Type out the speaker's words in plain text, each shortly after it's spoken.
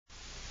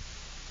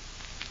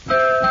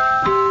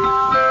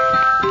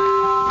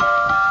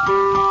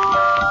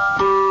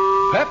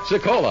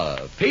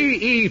Pepsi-Cola.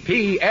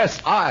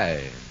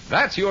 P-E-P-S-I.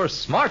 That's your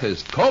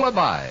smartest cola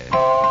buy.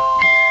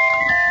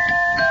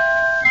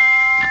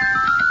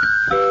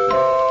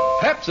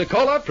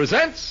 Pepsi-Cola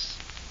presents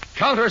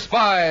Counter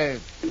Spy.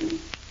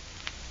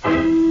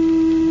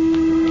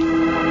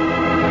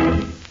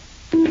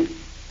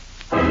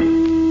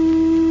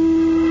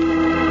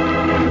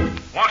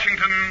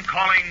 Washington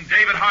calling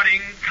David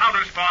Harding,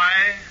 Counter Spy.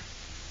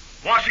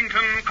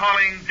 Washington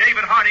calling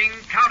David Harding,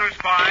 Counter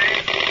Spy.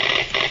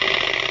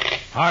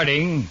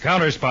 Harding,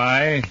 Counter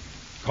Spy.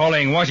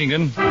 Calling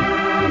Washington.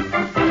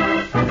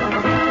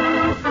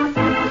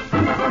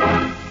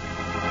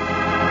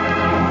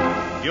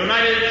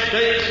 United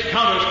States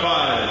Counter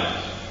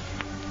Spies,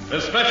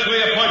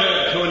 especially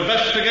appointed to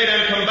investigate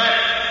and combat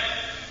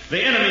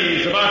the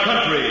enemies of our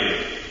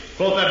country,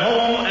 both at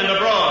home and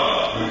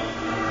abroad.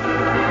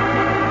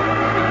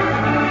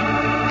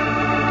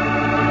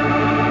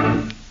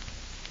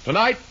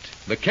 Tonight,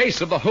 the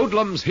case of the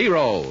hoodlum's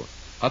hero.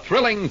 A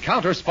thrilling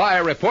counter-spy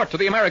report to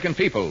the American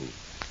people.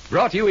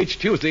 Brought to you each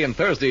Tuesday and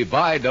Thursday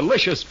by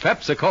delicious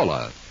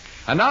Pepsi-Cola.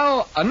 And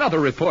now, another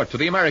report to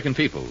the American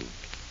people.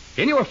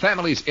 In your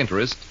family's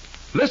interest,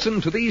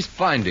 listen to these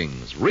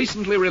findings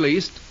recently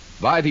released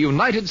by the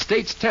United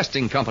States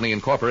Testing Company,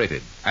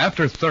 Incorporated.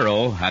 After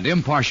thorough and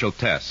impartial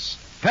tests,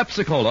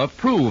 Pepsi-Cola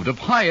proved of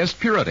highest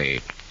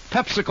purity.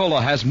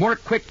 Pepsi-Cola has more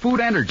quick food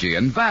energy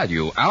and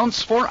value,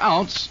 ounce for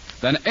ounce,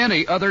 than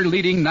any other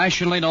leading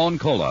nationally known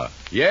cola.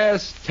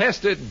 Yes,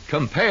 tested,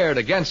 compared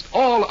against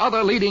all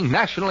other leading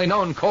nationally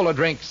known cola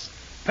drinks,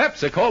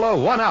 Pepsi-Cola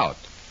won out.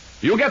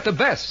 You get the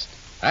best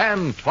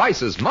and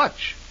twice as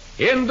much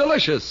in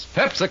delicious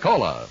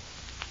Pepsi-Cola.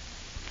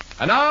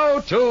 And now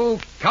to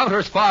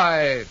Counter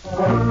Spy.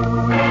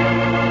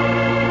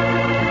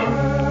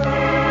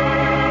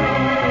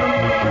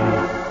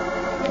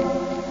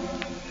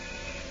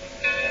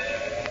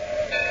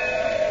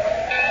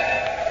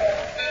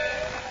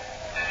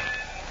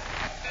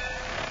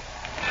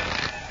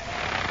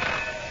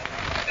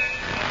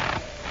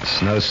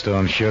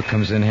 Snowstorm sure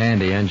comes in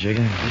handy, huh,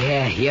 Jigger?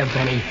 Yeah,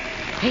 Benny.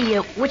 Hey,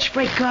 which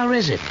freight car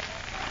is it?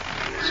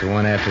 It's the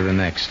one after the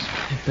next.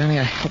 Benny,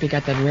 I hope you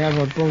got that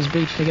railroad Bulls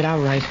beat figured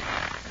out right.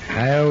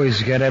 I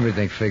always get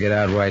everything figured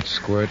out right,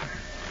 Squirt.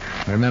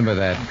 Remember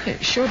that. Okay,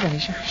 sure, Benny,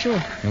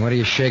 sure. And what are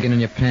you shaking in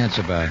your pants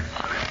about?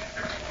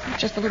 I'm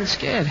just a little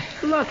scared.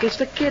 Look, it's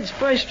the kid's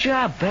first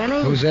job,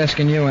 Benny. Who's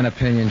asking you an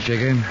opinion,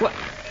 Jigger? What?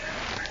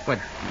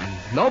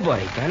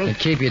 Nobody, Benny. Then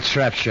keep your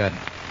trap shut.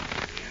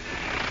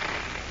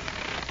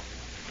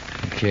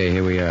 Okay,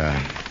 here we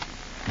are.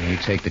 Now you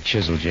take the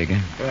chisel, Jigger.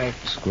 Right.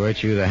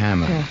 Squirt, you the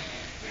hammer. Yeah.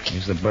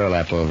 Use the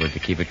burlap over it to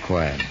keep it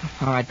quiet.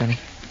 All right, Benny.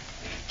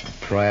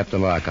 Pry up the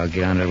lock. I'll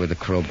get under it with the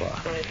crowbar.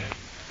 Right.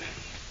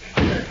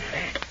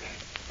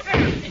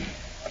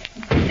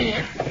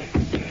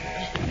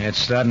 Yeah, it's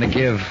starting to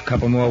give. A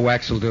couple more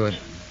whacks will do it.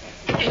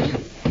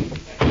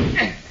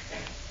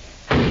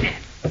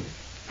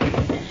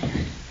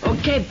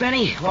 Okay,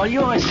 Benny, all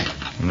yours.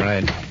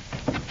 Right.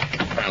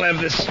 I'll have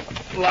this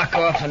lock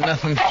off and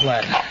nothing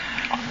flat.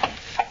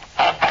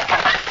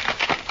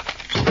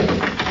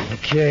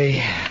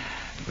 Okay.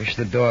 Push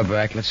the door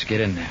back. Let's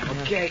get in there.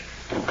 Okay.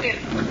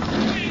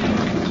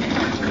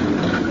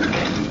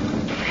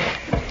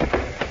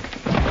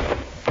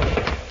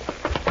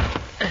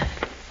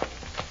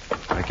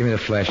 Now, give me the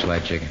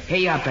flashlight, Jigger. Here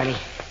you are, Benny.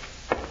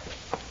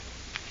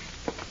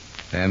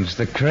 Them's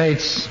the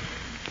crates.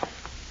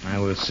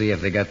 Now we'll see if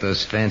they got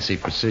those fancy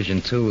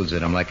precision tools in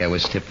them like I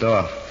was tipped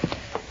off.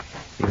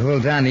 You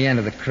hold down the end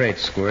of the crate,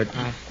 Squirt.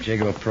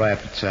 Jigger will pry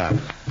up the top.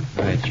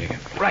 Right, Jigger.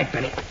 Right,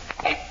 Benny.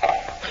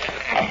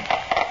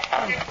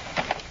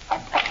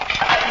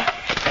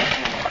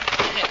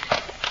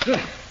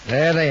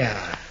 There they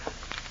are.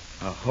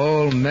 A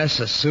whole mess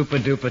of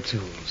super-duper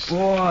tools.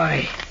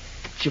 Boy,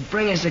 you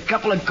bring us a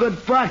couple of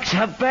good bucks,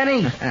 huh,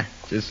 Benny?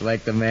 Just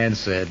like the man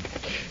said.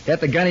 Got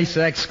the gunny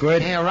sack,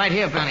 Squirt? Yeah, right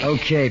here, Benny.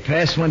 Okay,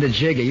 pass one to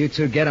Jigger. You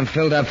two get them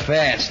filled up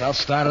fast. I'll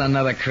start on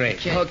another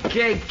crate.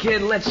 Okay,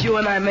 kid, let's you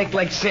and I make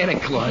like Santa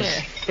Claus.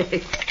 Yeah.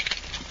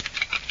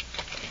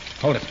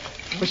 Hold it.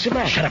 What's the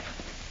matter? Shut up.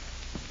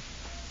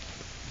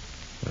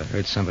 Well, I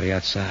heard somebody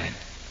outside.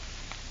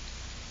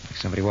 Like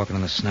somebody walking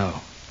on the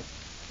snow.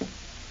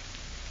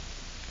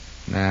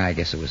 Nah, I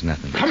guess it was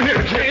nothing. Come here,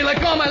 kid. Hey,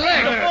 let go of my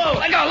leg. Let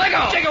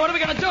go. Jigger, what are we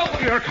going to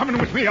do? You're coming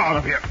with me, all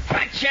of you.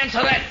 Fat chance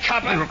of that,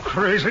 copper. You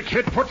crazy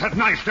kid. Put that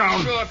knife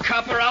down. Sure,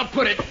 copper, I'll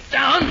put it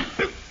down.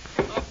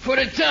 I'll put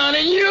it down,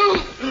 and you...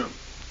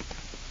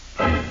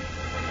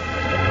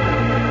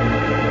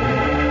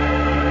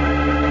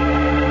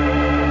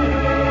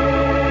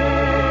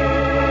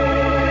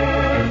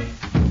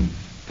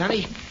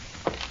 Benny,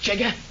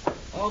 Jigger,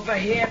 over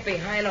here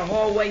behind the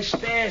hallway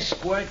stairs,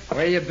 Squirt.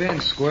 Where you been,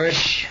 Squirt?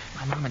 Shh.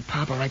 My mom and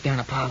Papa right there in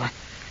the parlor.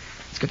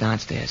 Let's go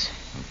downstairs.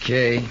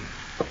 Okay.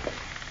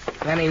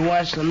 Benny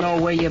wants to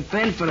know where you've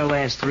been for the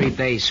last 3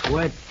 days,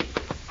 Squirt.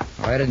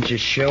 Why didn't you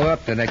show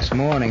up the next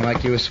morning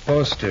like you were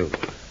supposed to?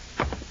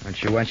 Don't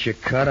you want your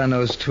cut on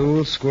those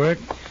tools, Squirt?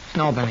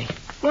 No, Benny.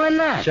 Why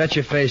not? Shut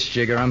your face,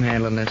 Jigger. I'm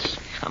handling this.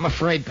 I'm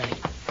afraid, Benny.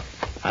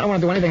 I don't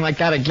want to do anything like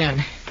that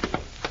again.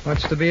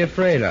 What's to be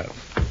afraid of?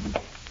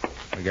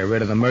 We got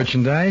rid of the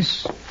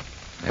merchandise.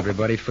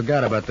 Everybody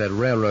forgot about that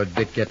railroad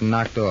dick getting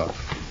knocked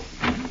off.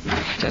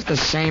 Just the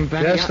same,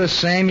 Benny. Just the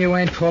same, you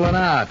ain't pulling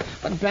out.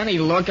 But, Benny,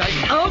 look,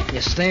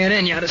 You're staying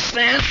in, you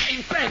understand?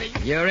 Hey, Benny.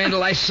 You're in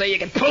till I say you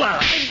can pull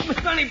out.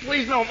 Hey, Benny,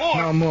 please, no more.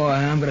 No more.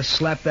 I'm going to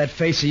slap that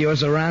face of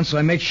yours around so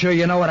I make sure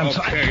you know what I'm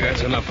talking about. Okay,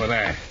 that's enough of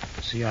that.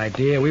 What's the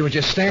idea? We were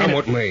just staying... Come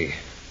with me.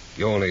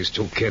 You and these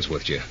 2 kids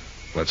with you.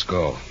 Let's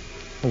go.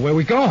 Well, where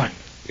we going?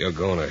 You're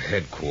going to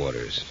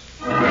headquarters.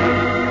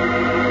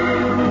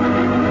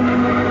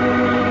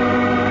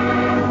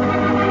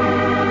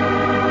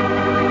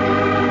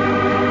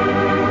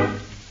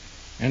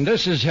 And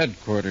this is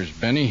headquarters,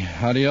 Benny.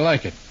 How do you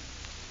like it?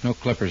 No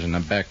clippers in the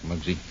back,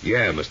 Muggsy.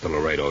 Yeah, Mr.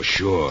 Laredo,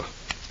 sure.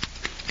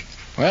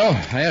 Well,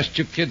 I asked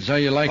you kids how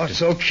you liked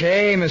It's it.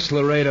 okay, Miss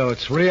Laredo.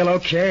 It's real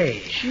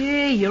okay.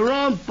 Gee, your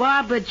own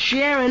barber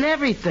chair and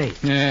everything.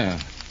 Yeah.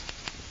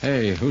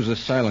 Hey, who's the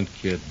silent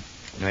kid?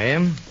 I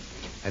am?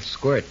 That's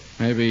Squirt.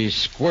 Maybe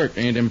Squirt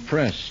ain't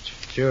impressed.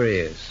 Sure he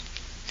is.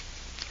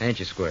 Ain't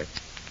you, Squirt?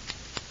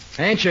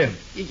 Ain't you?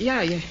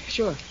 Yeah,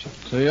 sure.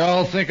 So you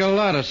all think a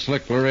lot of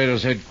Slick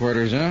Laredo's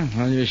headquarters, huh?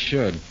 Well, you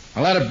should.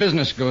 A lot of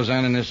business goes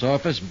on in this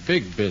office.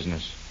 Big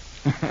business.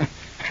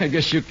 I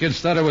guess you kids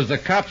thought it was the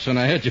cops when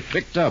I had you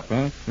picked up,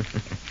 huh?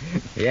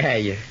 Yeah,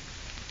 you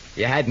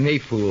had me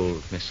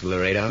fooled, Mr.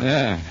 Laredo.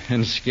 Yeah,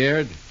 and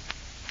scared?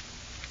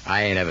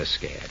 I ain't ever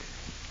scared.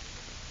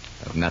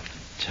 Of nothing.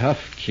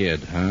 Tough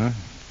kid, huh?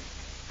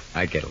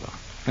 I get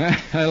along.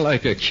 I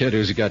like a kid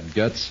who's got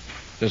guts.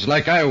 Just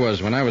like I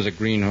was when I was a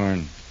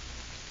greenhorn.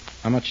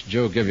 How much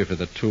Joe give you for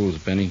the tools,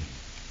 Benny?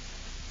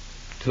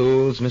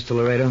 Tools, Mr.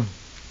 Laredo?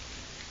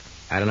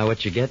 I don't know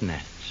what you're getting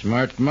at.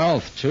 Smart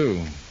mouth,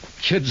 too.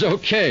 Kid's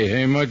okay,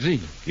 hey, Muggsy?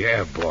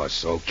 Yeah,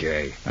 boss,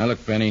 okay. Now,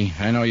 look, Benny,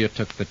 I know you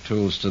took the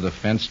tools to the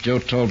fence. Joe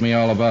told me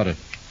all about it.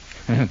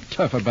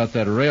 Tough about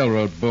that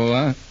railroad bull,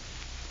 huh?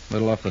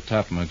 Little off the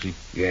top, Muggsy.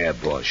 Yeah,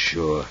 boss,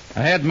 sure.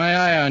 I had my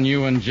eye on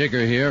you and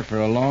Jigger here for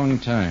a long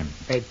time.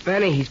 Hey,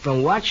 Benny, he's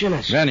been watching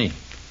us. Benny,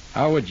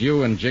 how would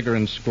you and Jigger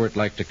and Squirt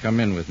like to come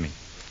in with me?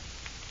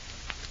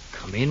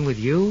 Come in with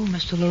you,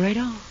 Mr.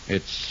 Laredo?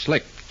 It's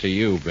slick to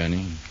you,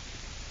 Benny.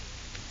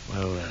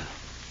 Well,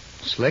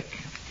 Slick,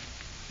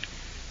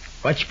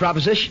 what's your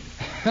proposition?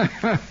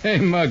 Hey,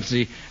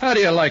 Muggsy, how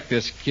do you like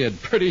this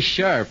kid? Pretty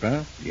sharp,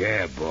 huh?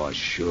 Yeah, boss,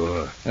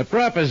 sure. The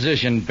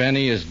proposition,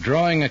 Benny, is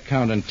drawing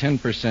account on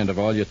 10% of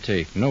all you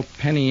take. No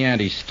penny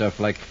ante stuff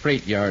like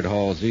freight yard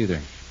hauls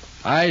either.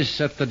 I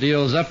set the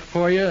deals up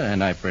for you,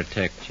 and I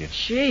protect you.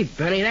 Gee,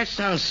 Benny, that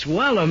sounds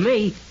swell to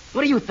me.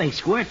 What do you think,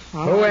 Squirt?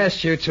 Who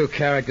asked you 2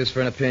 characters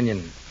for an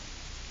opinion?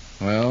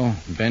 Well,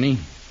 Benny?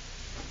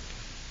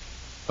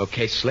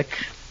 Okay, Slick.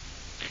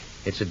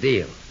 It's a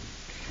deal.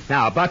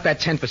 Now, about that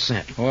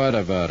 10%. What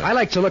about it? I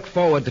like to look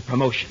forward to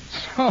promotions.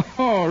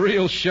 Oh,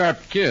 real sharp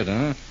kid,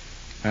 huh?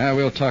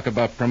 We'll talk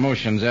about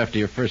promotions after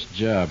your first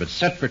job. It's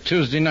set for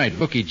Tuesday night,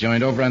 bookie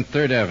joint over on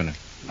 3rd Avenue.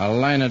 I'll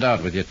line it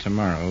out with you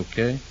tomorrow,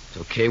 okay? It's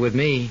okay with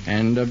me.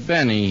 And,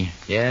 Benny,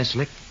 Yeah,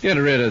 Slick? get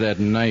rid of that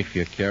knife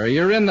you carry.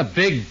 You're in the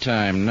big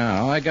time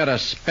now. I got a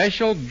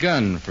special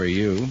gun for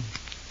you.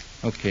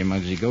 Okay,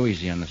 Muggsy, go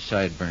easy on the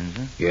sideburns,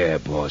 huh? Yeah,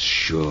 boss,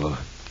 sure.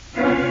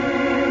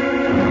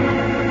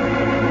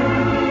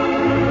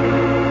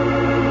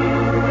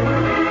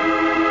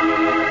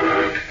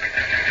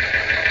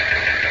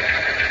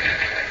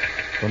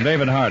 From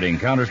David Harding,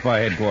 Counter Spy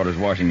Headquarters,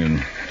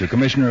 Washington, to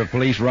Commissioner of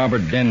Police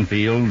Robert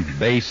Denfield,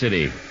 Bay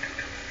City.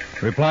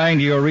 Replying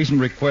to your recent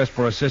request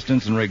for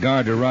assistance in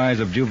regard to rise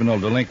of juvenile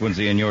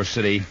delinquency in your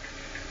city,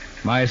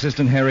 my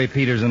assistant Harry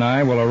Peters and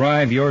I will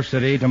arrive your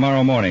city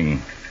tomorrow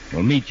morning.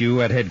 We'll meet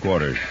you at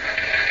headquarters.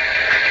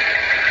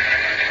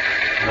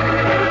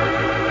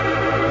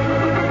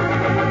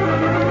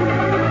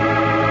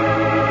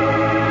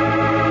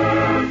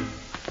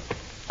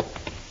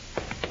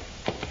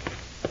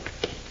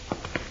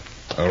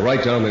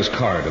 Write down this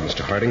card,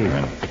 Mr. Harding.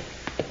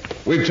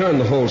 We've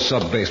turned the whole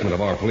sub-basement of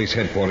our police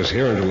headquarters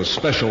here into a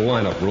special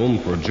lineup room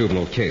for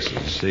juvenile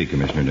cases. See,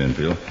 Commissioner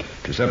Denfield,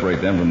 to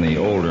separate them from the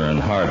older and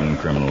hardened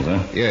criminals,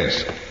 huh?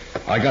 Yes.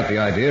 I got the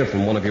idea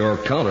from one of your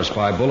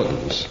counter-spy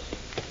bulletins.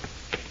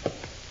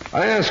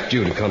 I asked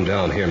you to come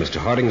down here, Mr.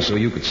 Harding, so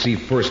you could see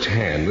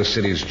firsthand this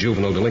city's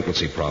juvenile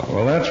delinquency problem.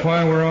 Well, that's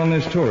why we're on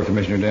this tour,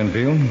 Commissioner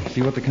Denfield.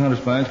 See what the counter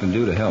spies can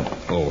do to help.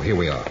 Oh, here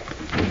we are.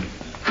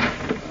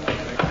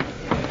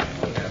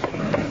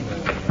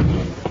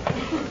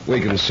 We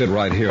can sit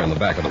right here in the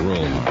back of the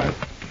room.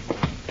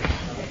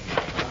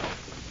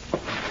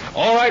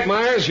 All right,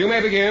 Myers, you may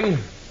begin.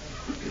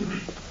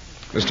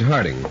 Mr.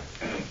 Harding,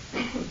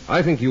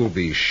 I think you'll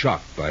be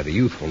shocked by the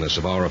youthfulness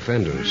of our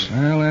offenders.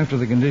 Well, after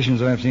the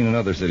conditions I've seen in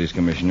other cities,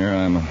 Commissioner,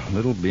 I'm a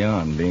little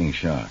beyond being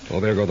shocked. Oh,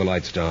 there go the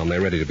lights down. They're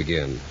ready to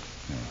begin.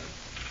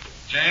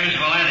 James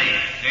Valenti,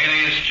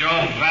 alias Joe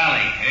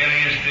Valley,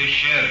 alias the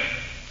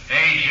Sheriff.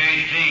 Age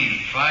 18,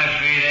 5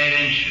 feet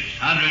 8 inches,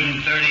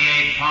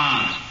 138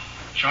 pounds.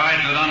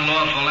 Charged with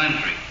unlawful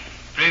entry.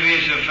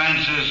 Previous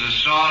offenses: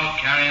 assault,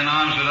 carrying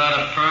arms without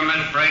a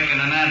permit, breaking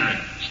and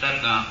entering.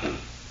 Step down.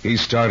 He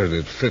started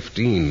at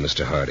 15,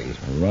 Mr. Harding.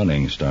 A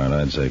running start,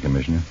 I'd say,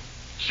 Commissioner.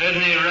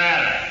 Sidney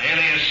Ratter,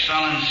 alias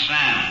Sullen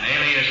Sam,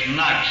 alias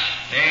Nux,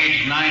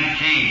 age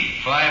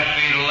 19, 5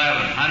 feet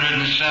 11,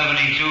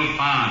 172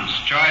 pounds,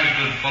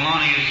 charged with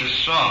felonious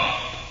assault.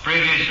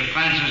 Previous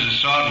offenses: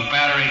 assault and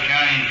battery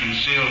carrying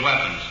concealed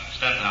weapons.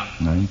 Step down.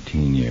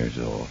 19 years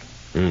old.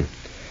 Wait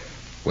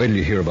till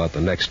you hear about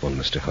the next one,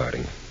 Mr.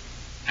 Harding.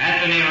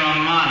 Anthony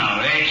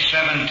Romano, age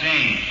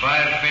 17,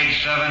 5 feet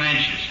 7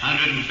 inches,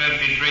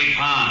 153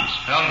 pounds,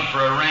 held for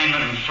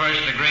arraignment and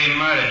first-degree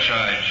murder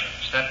charge.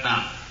 Step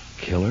down.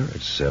 Killer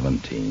at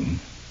 17.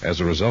 As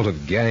a result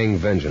of gang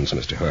vengeance,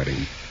 Mr.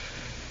 Harding.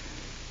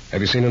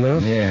 Have you seen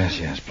enough?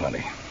 Yes,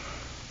 plenty.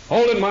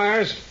 Hold it,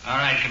 Myers. All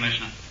right,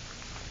 Commissioner.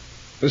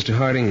 Mr.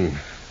 Harding,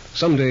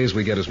 some days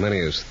we get as many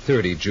as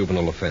 30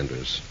 juvenile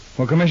offenders.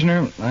 Well,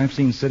 Commissioner, I've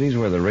seen cities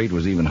where the rate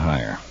was even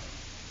higher.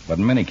 But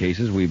in many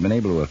cases, we've been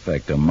able to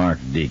effect a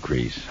marked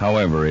decrease.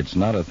 However, it's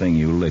not a thing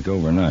you lick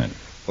overnight.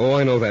 Oh,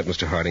 I know that,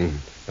 Mr. Harding.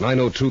 And I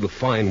know, too, the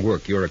fine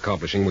work you're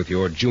accomplishing with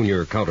your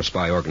junior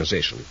counter-spy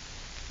organization.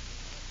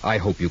 I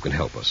hope you can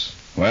help us.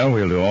 Well,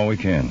 we'll do all we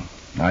can.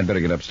 I'd better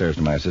get upstairs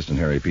to my assistant,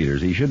 Harry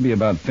Peters. He should be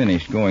about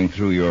finished going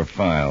through your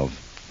files.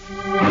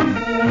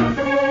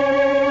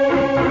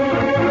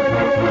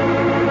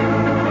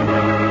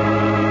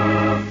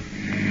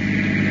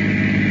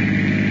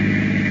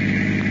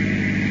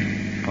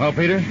 Well,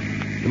 Peter,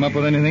 come up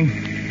with anything?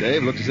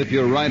 Dave, looks as if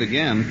you're right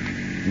again.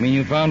 You mean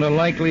you found a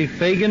likely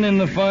Fagin in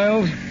the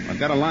files? I've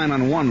got a line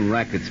on one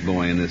rackets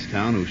boy in this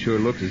town who sure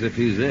looks as if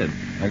he's it.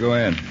 Now, go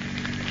ahead.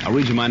 I'll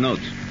read you my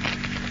notes.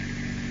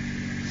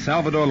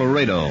 Salvador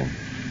Laredo,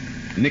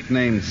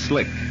 nicknamed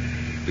Slick,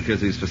 because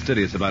he's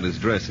fastidious about his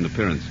dress and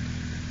appearance.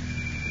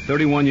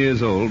 31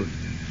 years old,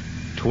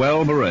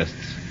 12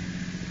 arrests,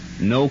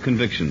 no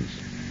convictions.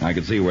 I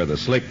could see where the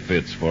Slick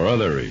fits for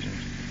other reasons.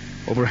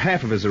 Over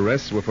half of his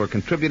arrests were for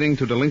contributing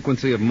to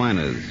delinquency of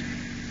minors,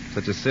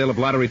 such as sale of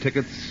lottery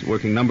tickets,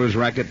 working numbers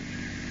racket,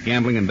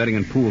 gambling and betting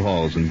in pool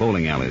halls and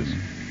bowling alleys.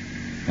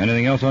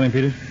 Anything else on him,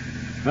 Peter?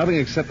 Nothing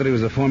except that he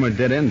was a former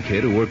dead-end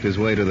kid who worked his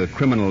way to the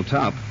criminal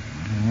top.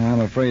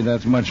 I'm afraid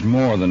that's much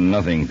more than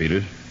nothing,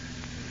 Peter.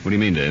 What do you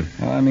mean, Dave?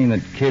 Well, I mean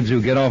that kids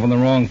who get off on the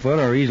wrong foot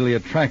are easily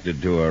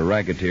attracted to a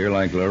racketeer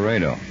like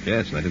Laredo.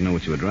 Yes, I didn't know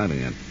what you were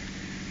driving at.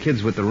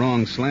 Kids with the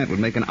wrong slant would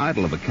make an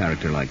idol of a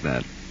character like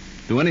that.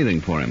 Do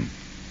anything for him.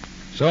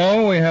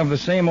 So we have the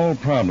same old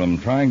problem,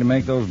 trying to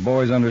make those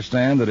boys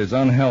understand that it's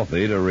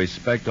unhealthy to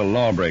respect a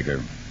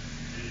lawbreaker.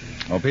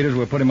 Well, Peters,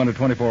 we'll put him under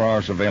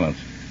 24-hour surveillance.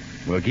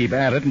 We'll keep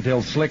at it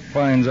until Slick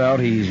finds out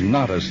he's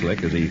not as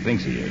slick as he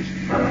thinks he is.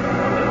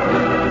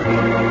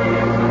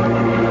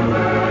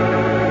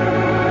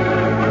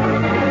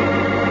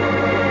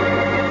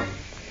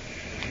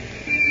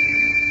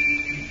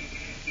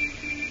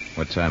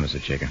 What time is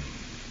it, Chicken?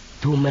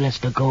 2 minutes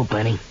to go,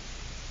 Benny.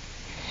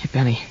 Hey,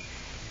 Benny,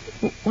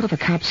 what if a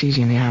cop sees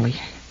you in the alley?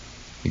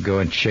 You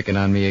going chicken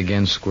on me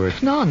again,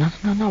 Squirt? No,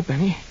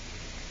 Benny.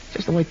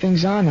 Just the way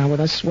things are now with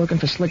us working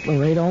for Slick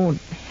Laredo and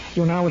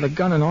you and I with a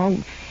gun and all.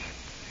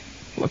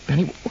 Look,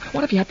 Benny,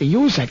 what if you had to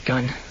use that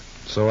gun?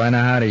 So I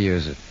know how to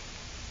use it.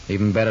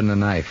 Even better than a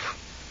knife.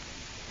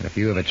 And if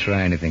you ever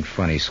try anything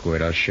funny,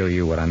 Squirt, I'll show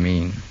you what I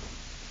mean.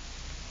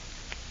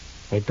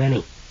 Hey,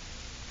 Benny,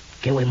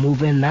 can we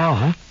move in now,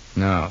 huh?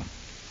 No.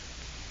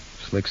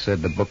 Slick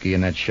said the bookie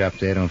in that shop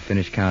there don't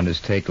finish counting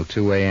his take till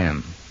 2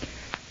 a.m.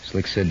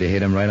 Slick said to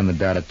hit him right on the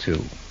dot at 2.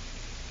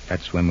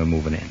 That's when we're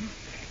moving in.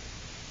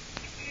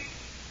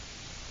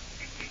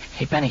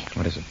 Hey, Benny.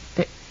 What is it?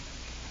 There's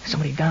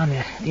somebody down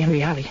there at the end of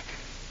the alley.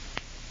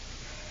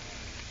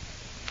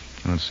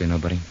 I don't see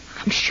nobody.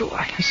 I'm sure.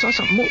 I saw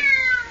something move.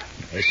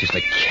 It's just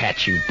a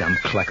cat, you dumb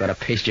cluck. Ought to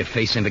paste your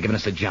face in for giving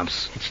us the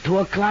jumps. It's 2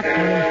 o'clock,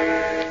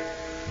 Benny.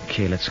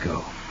 Okay, let's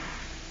go.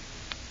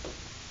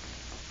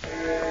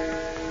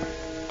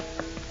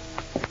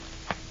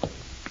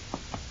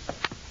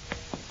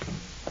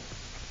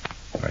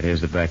 All right, here's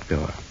the back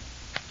door.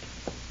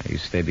 Now, you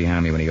stay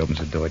behind me when he opens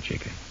the door,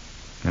 Chica.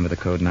 Remember the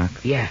code knock?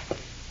 Yeah.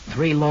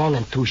 3 long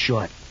and 2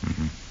 short.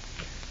 Mm-hmm.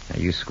 Now,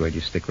 you, Squid,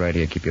 you stick right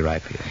here. Keep your eye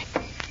peeled.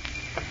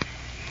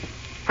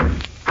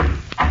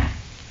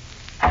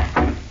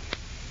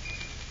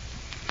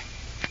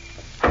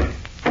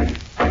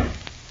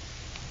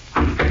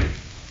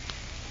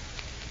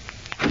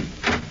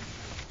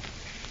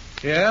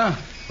 Yeah?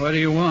 What do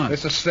you want?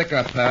 It's a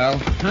stick-up, pal.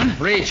 Huh?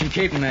 Reach and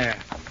keep him there.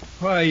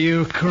 Why,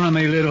 you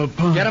crummy little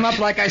punk. Get him up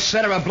like I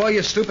said, or I'll blow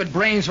your stupid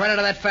brains right out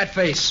of that fat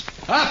face.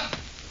 Up!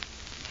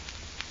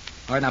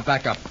 All right, now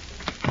back up.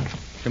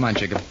 Come on,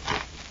 Chicken.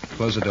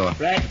 Close the door.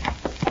 Right.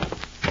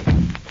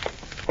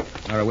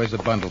 All right, where's the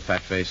bundle,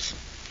 fat face?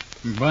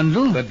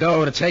 Bundle? The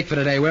dough to take for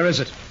today. Where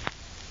is it?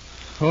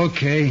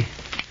 Okay.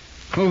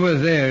 Over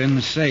there in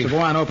the safe. So go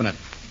on, open it.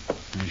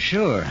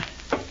 Sure.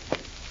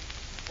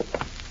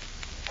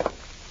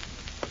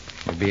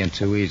 You're being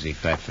too easy,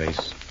 fat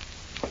face.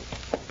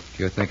 If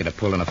you're thinking of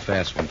pulling a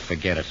fast one,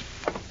 forget it.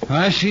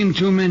 I've seen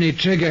too many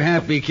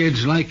trigger-happy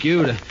kids like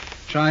you to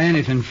try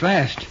anything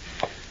fast.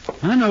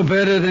 I know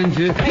better than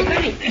to... Hey,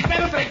 Benny,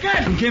 grab up that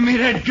gun. Give me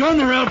that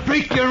gun or I'll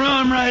break your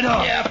arm right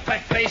off. Yeah,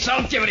 fat face,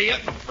 I'll give it to you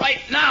right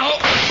now.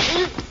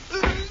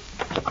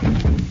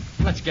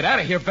 Let's get out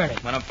of here, Benny.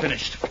 When I'm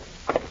finished.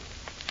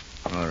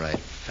 All right,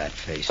 fat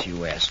face,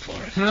 you asked for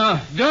it. No,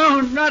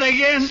 don't, not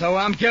again. So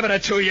I'm giving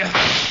it to you.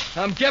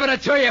 I'm giving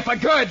it to you for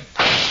good.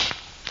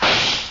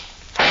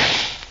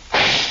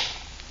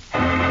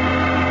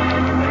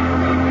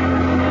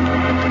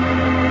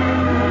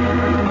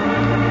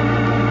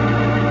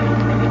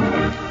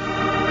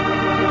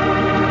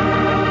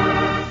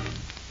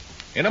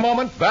 In a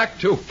moment, back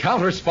to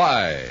Counter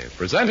Spy,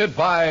 presented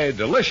by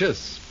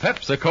delicious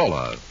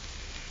Pepsi-Cola.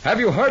 Have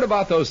you heard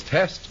about those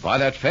tests by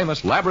that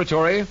famous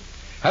laboratory?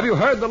 Have you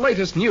heard the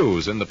latest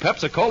news in the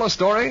Pepsi-Cola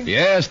story?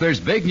 Yes,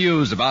 there's big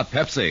news about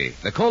Pepsi.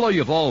 The cola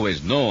you've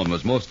always known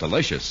was most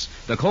delicious.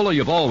 The cola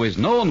you've always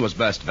known was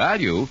best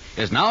value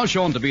is now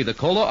shown to be the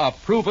cola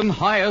of proven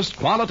highest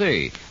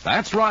quality.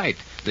 That's right.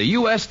 The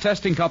U.S.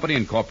 Testing Company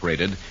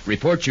Incorporated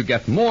reports you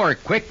get more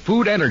quick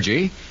food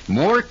energy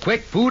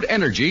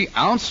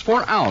ounce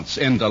for ounce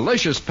in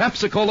delicious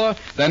Pepsi-Cola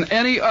than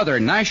any other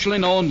nationally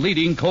known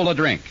leading cola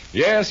drink.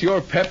 Yes,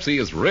 your Pepsi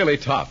is really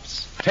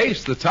tops.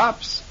 Tastes the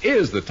tops,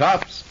 is the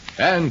tops,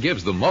 and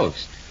gives the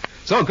most.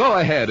 So go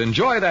ahead,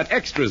 enjoy that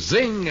extra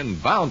zing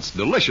and bounce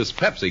delicious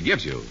Pepsi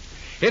gives you.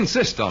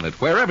 Insist on it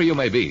wherever you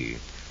may be.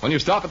 When you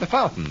stop at the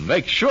fountain,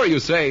 make sure you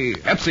say,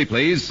 Pepsi,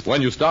 please.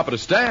 When you stop at a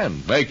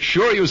stand, make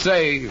sure you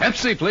say,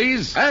 Pepsi,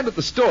 please. And at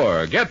the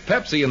store, get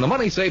Pepsi in the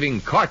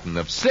money-saving carton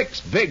of 6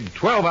 big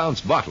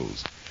 12-ounce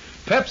bottles.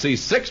 Pepsi's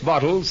 6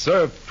 bottles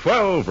serve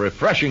 12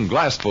 refreshing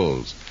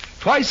glassfuls,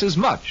 twice as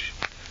much.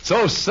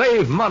 So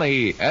save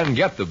money and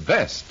get the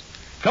best.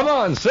 Come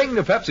on, sing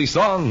the Pepsi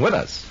song with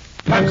us.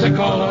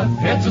 Pepsi-Cola,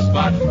 it's a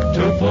spot.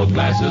 2 full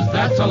glasses,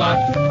 that's a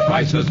lot.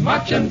 Twice as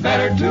much and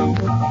better, too.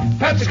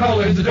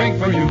 Pepsi-Cola is the drink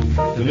for you.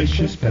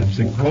 Delicious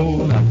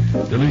Pepsi-Cola.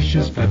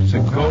 Delicious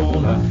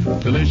Pepsi-Cola.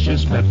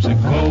 Delicious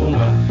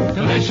Pepsi-Cola.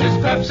 Delicious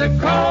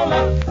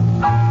Pepsi-Cola.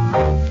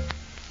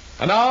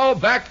 And now,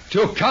 back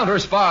to Counter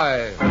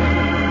Spy.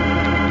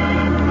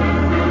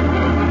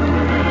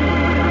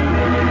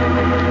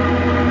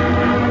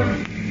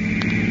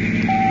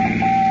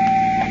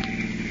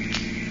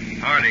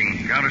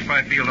 Harding, Counter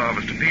Spy Field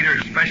Office to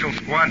Peters, Special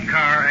Squad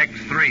Car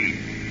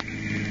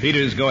X3.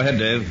 Peters, go ahead,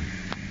 Dave.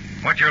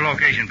 What's your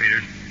location,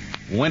 Peters?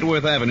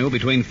 Wentworth Avenue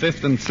between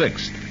 5th and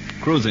 6th.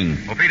 Cruising.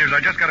 Well, Peters,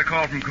 I just got a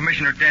call from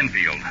Commissioner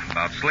Denfield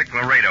about Slick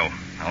Laredo.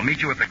 I'll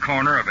meet you at the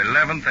corner of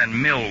 11th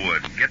and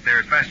Millwood. Get there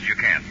as fast as you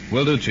can.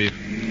 Will do, Chief.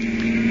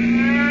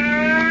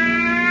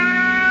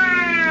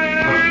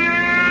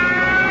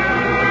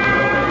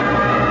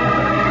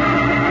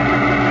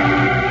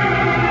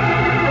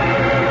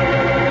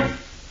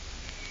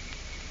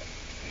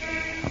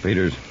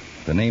 Peters,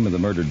 the name of the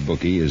murdered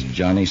bookie is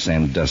Johnny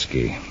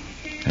Sandusky.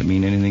 That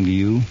mean anything to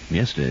you?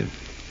 Yes, Dave.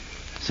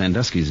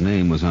 Sandusky's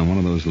name was on one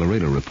of those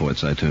Laredo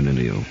reports I turned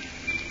into you.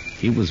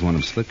 He was one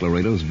of Slick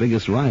Laredo's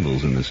biggest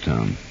rivals in this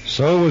town.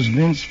 So was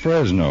Vince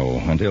Fresno,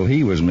 until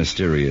he was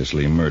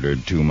mysteriously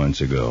murdered 2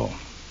 months ago.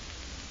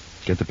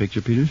 Get the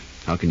picture, Peters?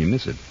 How can you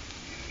miss it?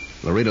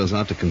 Laredo's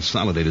out to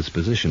consolidate its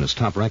position as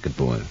top racket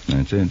boy.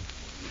 That's it.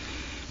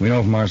 We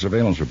know from our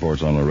surveillance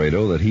reports on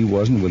Laredo that he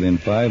wasn't within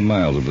 5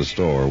 miles of the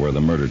store where the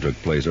murder took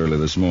place early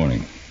this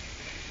morning.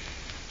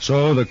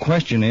 So the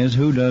question is,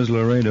 who does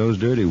Laredo's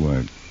dirty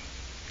work?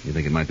 You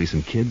think it might be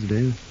some kids,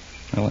 Dave?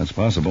 Well, that's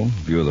possible, in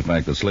view of the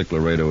fact that Slick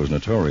Laredo is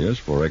notorious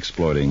for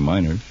exploiting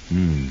minors.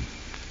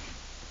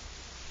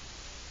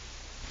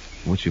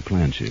 What's your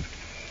plan,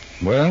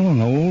 Chief? Well, an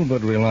old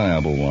but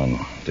reliable one,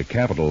 to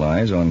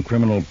capitalize on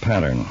criminal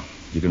pattern.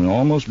 You can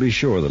almost be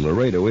sure that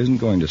Laredo isn't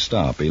going to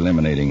stop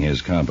eliminating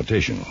his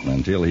competition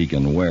until he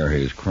can wear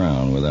his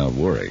crown without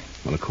worry.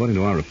 Well, according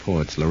to our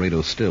reports,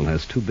 Laredo still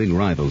has 2 big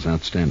rivals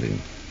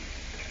outstanding.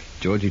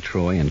 Georgie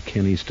Troy and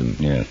Ken Easton.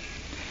 Yes.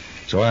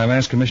 So I've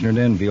asked Commissioner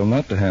Denfield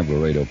not to have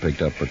Laredo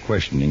picked up for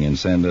questioning in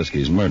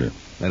Sandusky's murder.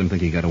 Let him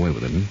think he got away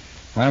with it,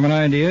 I have an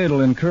idea it'll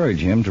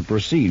encourage him to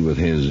proceed with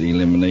his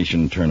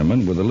elimination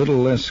tournament with a little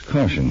less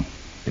caution.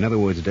 In other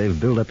words, Dave,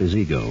 build up his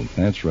ego.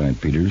 That's right,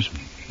 Peters.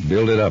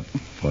 Build it up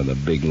for the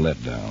big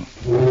letdown.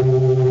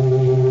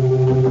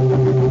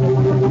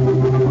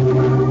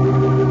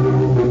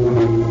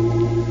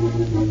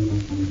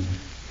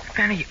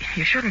 Benny,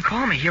 you shouldn't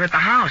call me here at the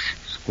house.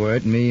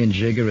 Squirt, me and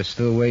Jigger are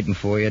still waiting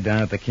for you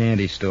down at the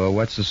candy store.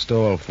 What's the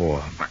stall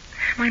for?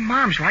 My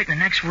mom's right in the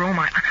next room.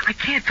 I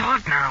can't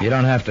talk now. You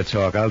don't have to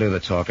talk. I'll do the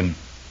talking.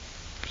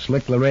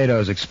 Slick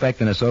Laredo's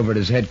expecting us over at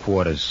his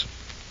headquarters.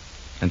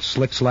 And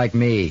Slick's like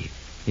me.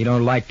 He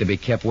don't like to be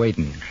kept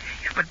waiting.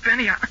 Yeah, but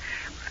Benny,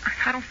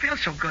 I don't feel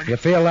so good. You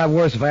feel a lot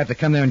worse if I have to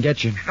come there and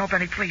get you. No,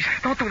 Benny, please,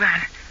 don't do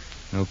that.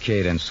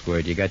 Okay, then,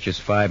 Squirt. You got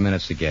just 5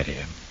 minutes to get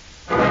here.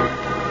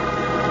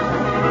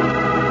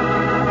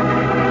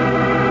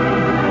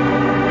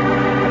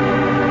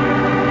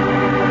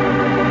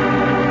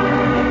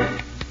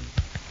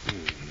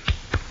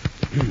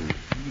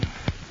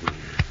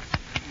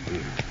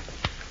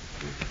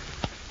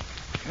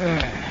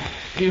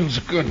 Feels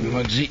good,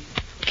 Muggsy.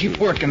 Keep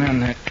working on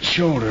that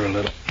shoulder a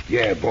little.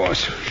 Yeah, boss.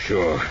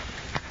 Sure.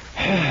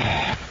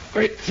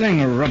 Great thing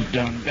to rub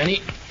down,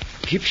 Benny.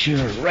 Keeps you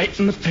right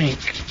in the pink.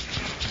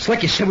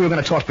 Slick, you said we were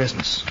going to talk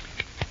business.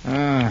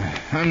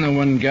 I'm the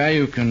one guy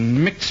who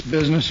can mix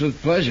business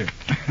with pleasure.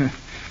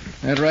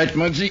 That right,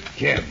 Muggsy?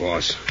 Yeah,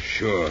 boss.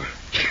 Sure.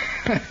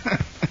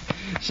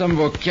 Some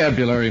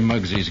vocabulary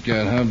Muggsy's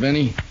got, huh,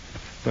 Benny?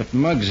 But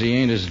Muggsy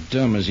ain't as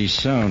dumb as he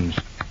sounds.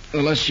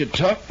 The less you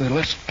talk, the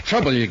less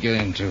trouble you get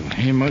into.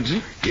 Hey,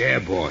 Muggsy? Yeah,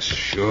 boss.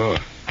 Sure.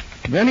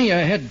 Benny, I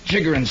had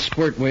Jigger and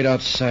Squirt wait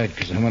outside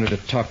because I wanted to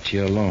talk to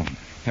you alone.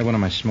 Have one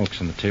of my smokes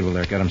on the table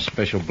there. Got them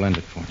special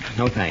blended for me.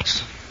 No,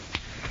 thanks.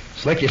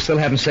 Slick, you still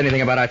haven't said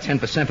anything about our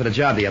 10% for the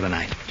job the other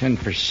night.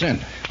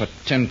 10%? What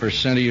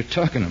 10% are you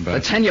talking about?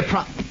 The 10 you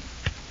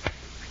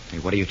Hey,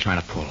 what are you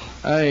trying to pull?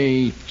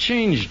 I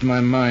changed my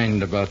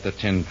mind about the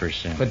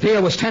 10%. The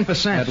deal was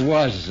 10%. That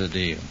was the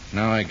deal.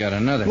 Now I got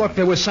another. Look,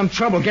 there was some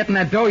trouble getting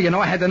that dough. You know,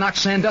 I had to knock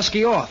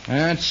Sandusky off.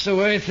 That's the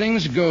way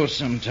things go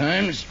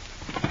sometimes.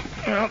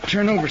 I'll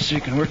turn over so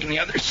you can work on the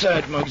other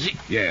side, Muggsy.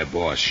 Yeah,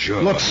 boss.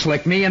 Sure. Look,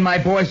 Slick, me and my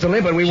boys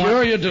delivered.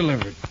 Sure you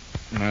delivered.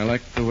 And I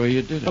like the way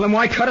you did it. Well, then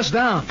why cut us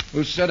down?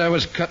 Who said I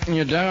was cutting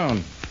you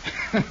down?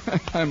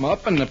 I'm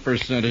upping the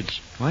percentage.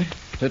 What?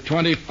 To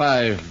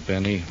 25,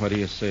 Benny. What do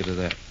you say to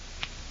that?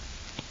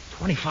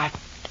 25?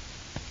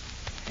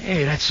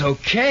 Hey, that's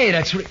okay.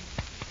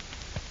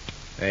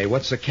 Hey,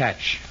 what's the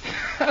catch?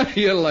 How do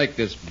you like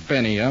this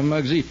Benny, huh,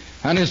 Muggsy?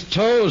 On his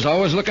toes,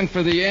 always looking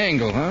for the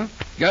angle, huh?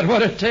 Got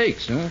what it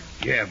takes, huh?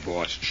 Yeah,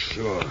 boss.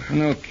 Sure.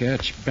 No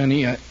catch,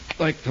 Benny. I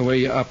like the way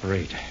you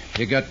operate.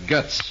 You got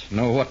guts.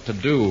 Know what to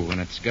do when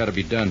it's got to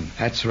be done.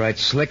 That's right,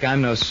 Slick.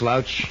 I'm no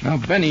slouch. Now,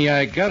 Benny,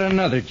 I got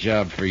another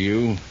job for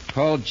you.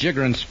 Call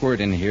Jigger and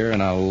Squirt in here,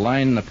 and I'll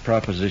line the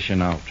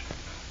proposition out.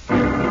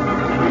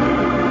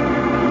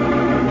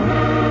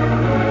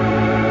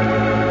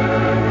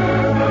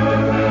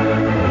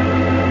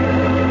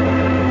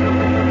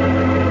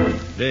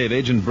 Dave,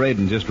 Agent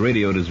Braden just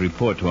radioed his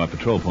report to our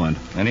patrol point.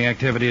 Any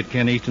activity at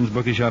Ken Easton's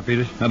bookie shop,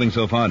 Peters? Nothing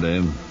so far,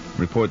 Dave.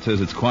 Report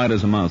says it's quiet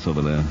as a mouse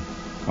over there.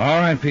 All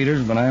right,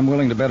 Peters, but I'm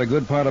willing to bet a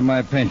good part of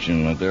my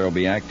pension that there will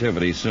be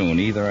activity soon,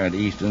 either at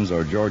Easton's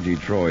or Georgie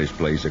Troy's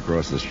place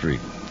across the street.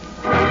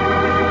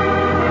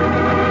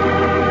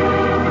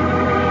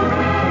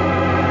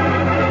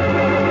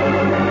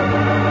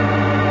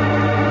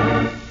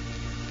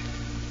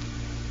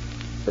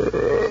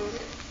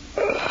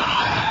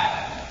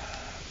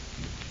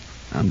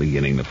 I'm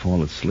beginning to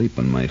fall asleep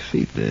on my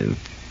feet, Dave.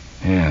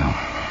 Yeah.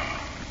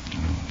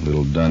 A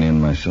little done in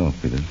myself,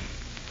 Peters.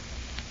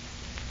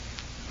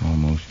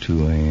 Almost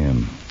 2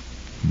 a.m.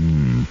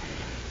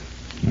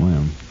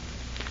 Well,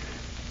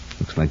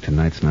 looks like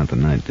tonight's not the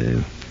night,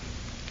 Dave.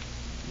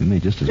 We may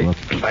just as well...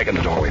 Back in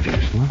the doorway,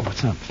 Peters. What?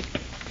 What's up?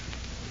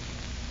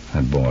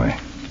 That boy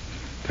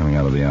coming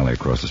out of the alley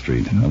across the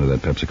street, under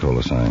that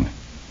Pepsi-Cola sign.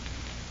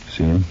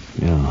 See him?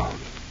 Yeah.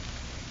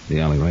 The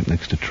alley right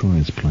next to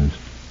Troy's place.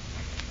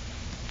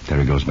 There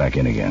he goes back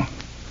in again.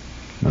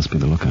 Must be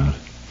the lookout.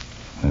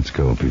 Let's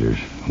go, Peters.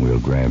 We'll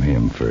grab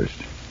him first.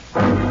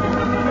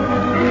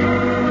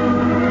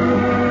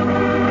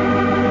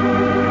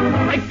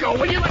 Let go.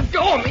 Will you let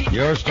go of me?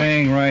 You're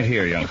staying right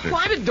here, youngster. Well,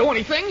 I didn't do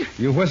anything.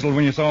 You whistled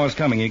when you saw us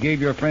coming. You gave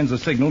your friends a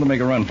signal to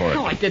make a run for it.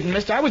 No, I didn't,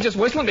 mister. I was just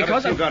whistling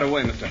because You got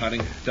away, Mr.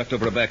 Harding. Ducked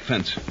over a back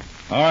fence.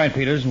 All right,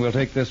 Peters. We'll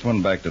take this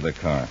one back to the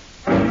car.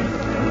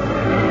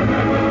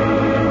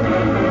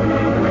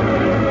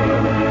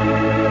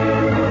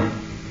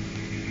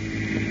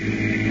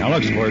 Now,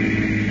 look, Squirt.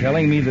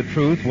 Telling me the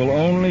truth will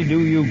only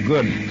do you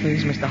good.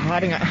 Please, Mr.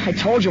 Harding, I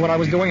told you what I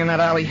was doing in that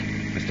alley.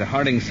 Mr.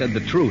 Harding said the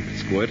truth,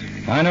 Squirt.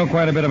 I know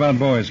quite a bit about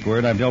boys,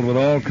 Squirt. I've dealt with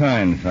all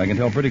kinds. I can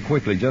tell pretty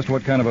quickly just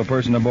what kind of a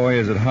person a boy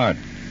is at heart.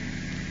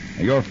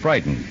 You're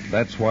frightened.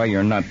 That's why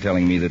you're not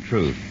telling me the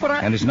truth. But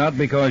And it's not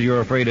because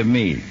you're afraid of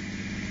me.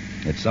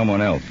 It's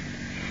someone else.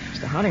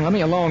 Mr. Harding, let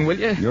me alone, will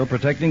you? You're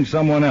protecting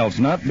someone else,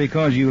 not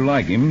because you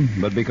like him,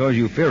 but because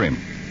you fear him.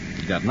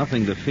 He's got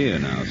nothing to fear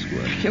now,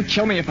 Squirt. He'll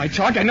kill me if I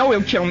talk. I know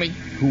he'll kill me.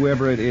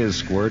 Whoever it is,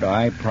 Squirt,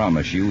 I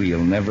promise you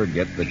he'll never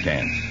get the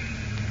chance.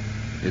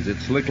 Is it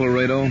Slick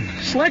Laredo?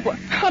 Slick,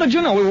 how did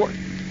you know we were...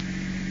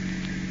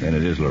 Then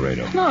it is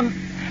Laredo. No,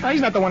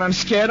 he's not the one I'm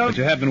scared of. But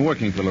you have been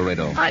working for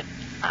Laredo.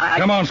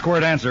 Come on,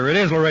 Squirt, answer. It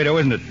is Laredo,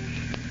 isn't it?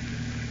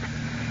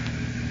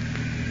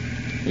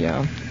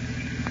 Yeah.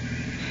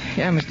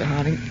 Yeah, Mr.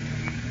 Harding.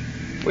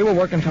 We were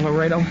working for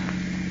Laredo.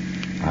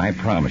 I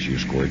promise you,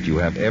 Squirt, you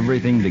have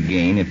everything to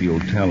gain if you'll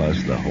tell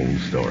us the whole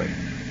story.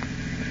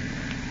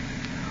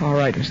 All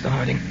right, Mr.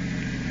 Harding.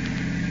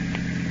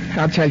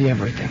 I'll tell you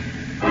everything.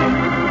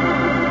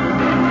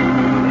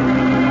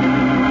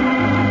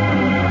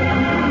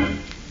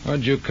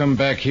 What'd you come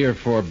back here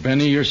for,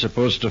 Benny? You're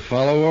supposed to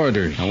follow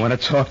orders. I want to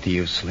talk to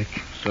you, Slick.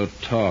 So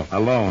talk.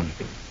 Alone.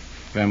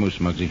 Vamoose,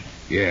 Muggsy.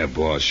 Yeah,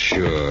 boss,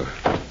 sure.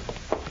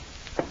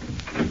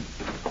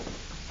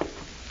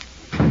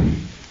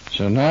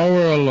 So now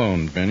we're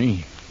alone,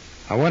 Benny.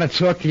 I want to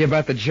talk to you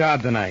about the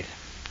job tonight.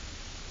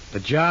 The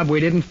job we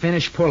didn't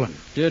finish pulling.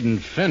 Didn't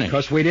finish?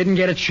 Because we didn't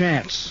get a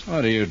chance.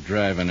 What are you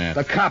driving at?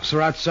 The cops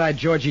are outside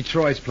Georgie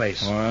Troy's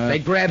place. What? They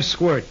grabbed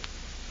Squirt.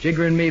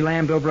 Jigger and me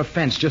lammed over a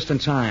fence just in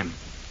time.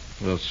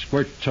 Will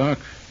Squirt talk?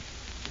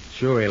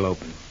 Sure he'll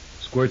open.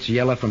 Squirt's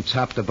yellow from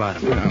top to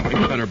bottom. Now,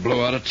 we better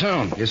blow out of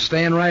town. You're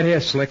staying right here,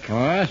 Slick.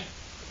 What?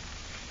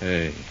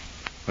 Hey,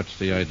 what's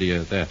the idea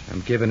of that?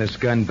 I'm giving this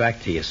gun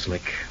back to you,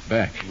 Slick.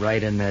 Back?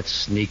 Right in that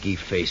sneaky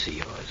face of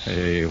yours.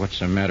 Hey, what's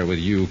the matter with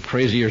you?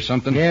 Crazy or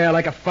something? Yeah,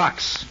 like a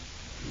fox.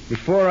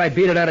 Before I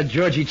beat it out of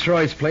Georgie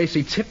Troy's place,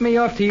 he tipped me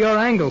off to your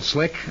angle,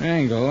 Slick.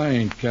 Angle? I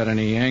ain't got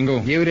any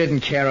angle. You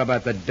didn't care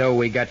about the dough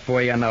we got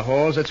for you on the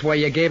halls. That's why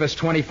you gave us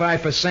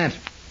 25%.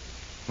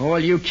 All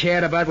you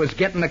cared about was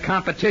getting the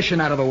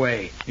competition out of the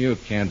way. You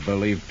can't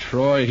believe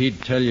Troy.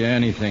 He'd tell you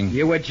anything.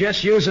 You were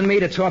just using me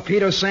to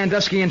torpedo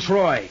Sandusky and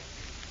Troy.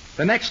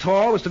 The next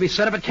haul was to be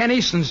set up at Ken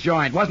Easton's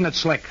joint, wasn't it,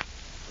 Slick?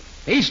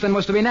 Easton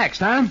was to be next,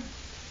 huh?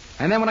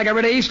 And then when I got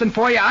rid of Easton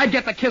for you, I'd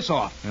get the kiss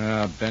off.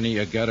 Ah, Benny,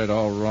 you got it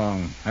all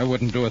wrong. I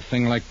wouldn't do a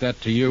thing like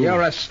that to you.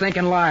 You're a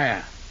stinking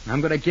liar.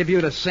 I'm going to give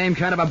you the same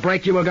kind of a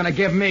break you were going to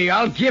give me.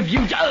 I'll give you...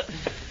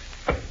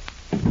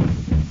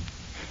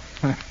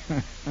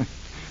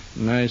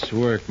 Nice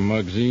work,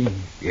 Muggsy.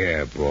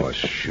 Yeah, boss,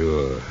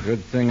 sure.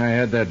 Good thing I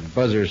had that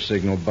buzzer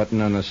signal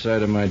button on the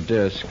side of my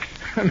desk.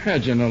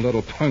 Imagine a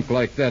little punk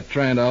like that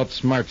trying to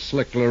outsmart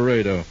Slick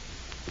Laredo.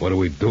 What do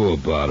we do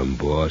about him,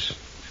 boss?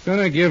 It's going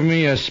to give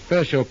me a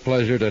special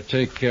pleasure to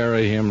take care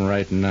of him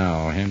right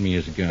now. Hand me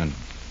his gun.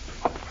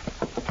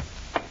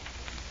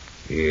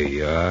 Here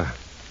you are.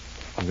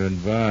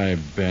 Goodbye,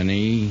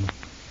 Benny.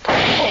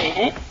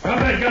 Drop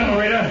that gun,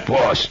 Laredo.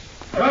 Boss.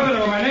 Drop it,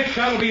 or my next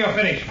shot will be your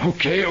finish.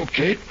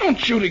 Okay. Don't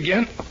shoot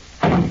again.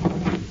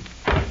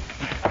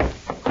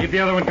 Keep the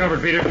other one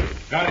covered, Peter.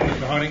 Got it,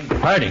 Mr. Harding.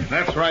 Harding.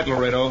 That's right,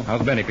 Laredo.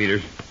 How's Benny,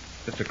 Peters?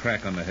 Just a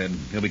crack on the head.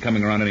 He'll be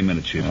coming around any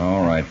minute, Chief.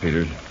 All right,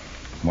 Peters.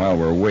 While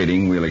we're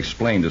waiting, we'll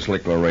explain to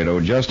Slick Laredo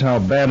just how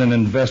bad an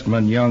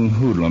investment young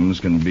hoodlums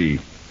can be.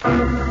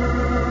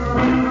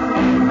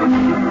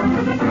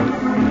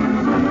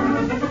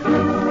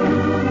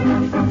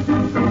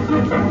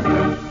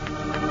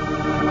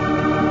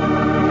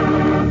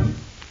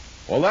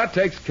 Well, that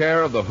takes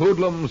care of the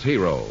hoodlums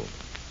hero.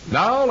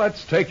 Now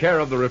let's take care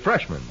of the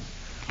refreshments.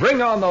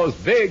 Bring on those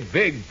big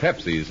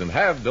Pepsis and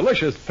have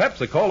delicious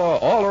Pepsi-Cola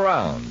all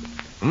around.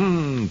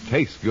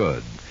 Tastes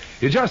good.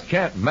 You just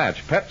can't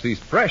match Pepsi's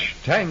fresh,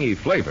 tangy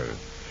flavor.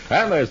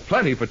 And there's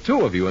plenty for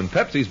two of you in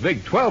Pepsi's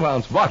big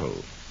 12-ounce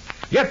bottle.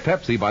 Get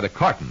Pepsi by the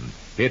carton.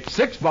 It's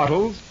 6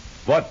 bottles,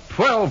 but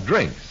 12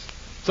 drinks.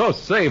 So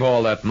save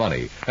all that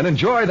money and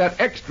enjoy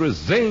that extra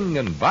zing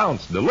and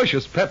bounce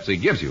delicious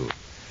Pepsi gives you.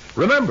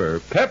 Remember,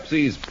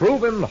 Pepsi's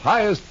proven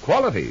highest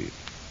quality,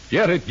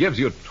 yet it gives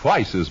you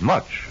twice as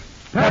much.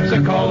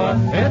 Pepsi-Cola,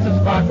 it's a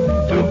spot.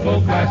 2 full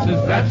glasses,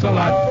 that's a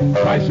lot.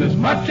 Twice as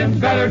much and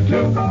better,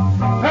 too.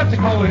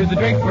 Pepsi-Cola is the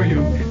drink for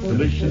you.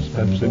 Delicious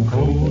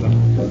Pepsi-Cola.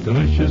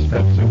 Delicious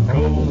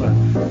Pepsi-Cola.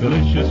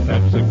 Delicious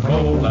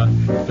Pepsi-Cola.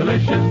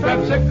 Delicious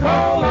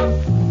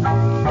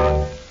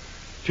Pepsi-Cola.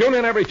 Tune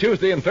in every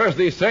Tuesday and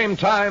Thursday, same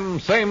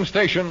time, same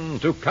station,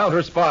 to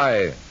Counter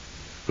Spy.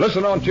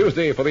 Listen on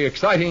Tuesday for the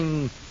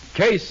exciting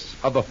Case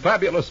of the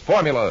Fabulous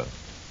Formula.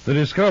 The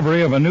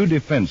discovery of a new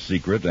defense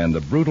secret and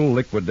the brutal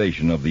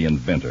liquidation of the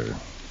inventor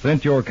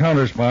sent your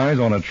counter spies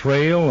on a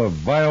trail of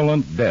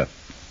violent death.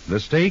 The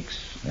stakes,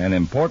 an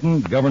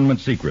important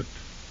government secret.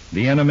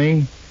 The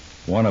enemy,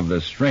 one of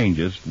the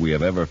strangest we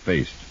have ever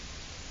faced.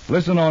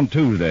 Listen on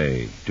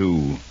Tuesday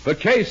to The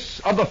Case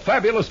of the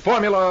Fabulous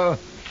Formula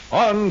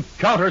on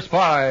Counter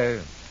Spy.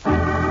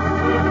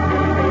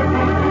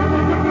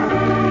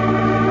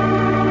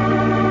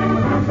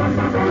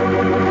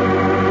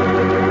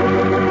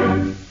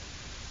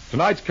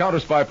 Tonight's Counter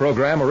Spy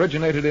program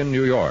originated in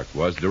New York,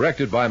 was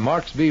directed by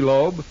Marks B.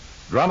 Loeb,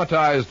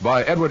 dramatized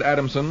by Edward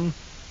Adamson,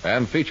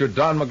 and featured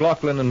Don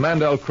McLaughlin and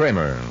Mandel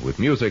Kramer, with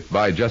music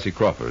by Jesse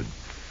Crawford.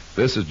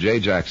 This is Jay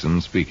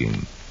Jackson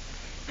speaking.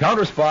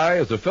 Counter Spy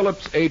is a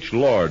Phillips H.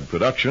 Lord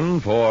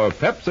production for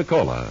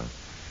Pepsi-Cola.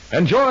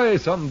 Enjoy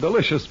some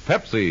delicious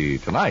Pepsi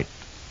tonight.